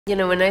You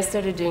know, when I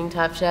started doing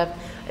Top Chef,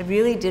 I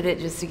really did it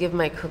just to give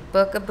my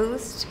cookbook a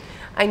boost.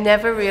 I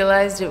never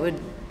realized it would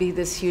be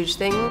this huge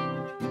thing.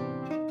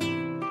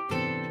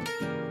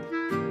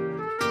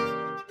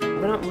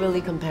 We don't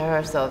really compare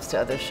ourselves to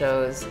other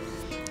shows.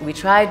 We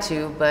tried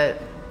to,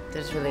 but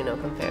there's really no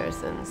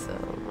comparison, so.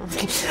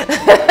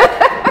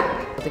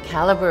 The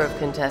caliber of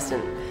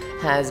contestant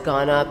has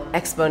gone up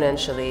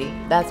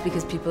exponentially. That's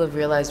because people have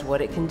realized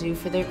what it can do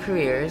for their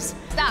careers.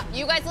 Stop,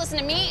 you guys listen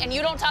to me and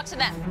you don't talk to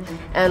them.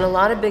 And a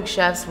lot of big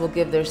chefs will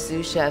give their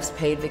sous chefs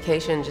paid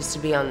vacation just to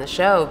be on the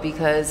show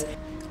because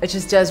it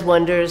just does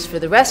wonders for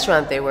the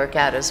restaurant they work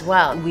at as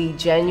well. We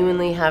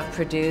genuinely have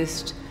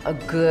produced a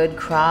good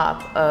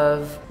crop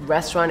of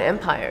restaurant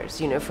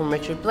empires, you know, from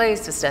Richard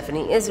Blais to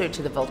Stephanie Izzard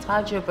to the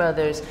Voltaggio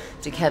brothers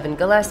to Kevin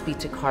Gillespie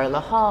to Carla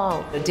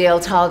Hall, Dale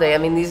Talday. I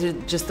mean, these are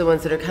just the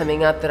ones that are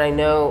coming up that I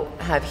know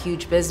have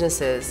huge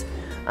businesses.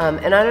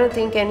 And I don't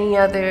think any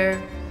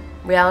other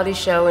reality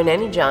show in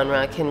any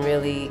genre can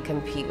really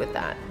compete with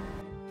that.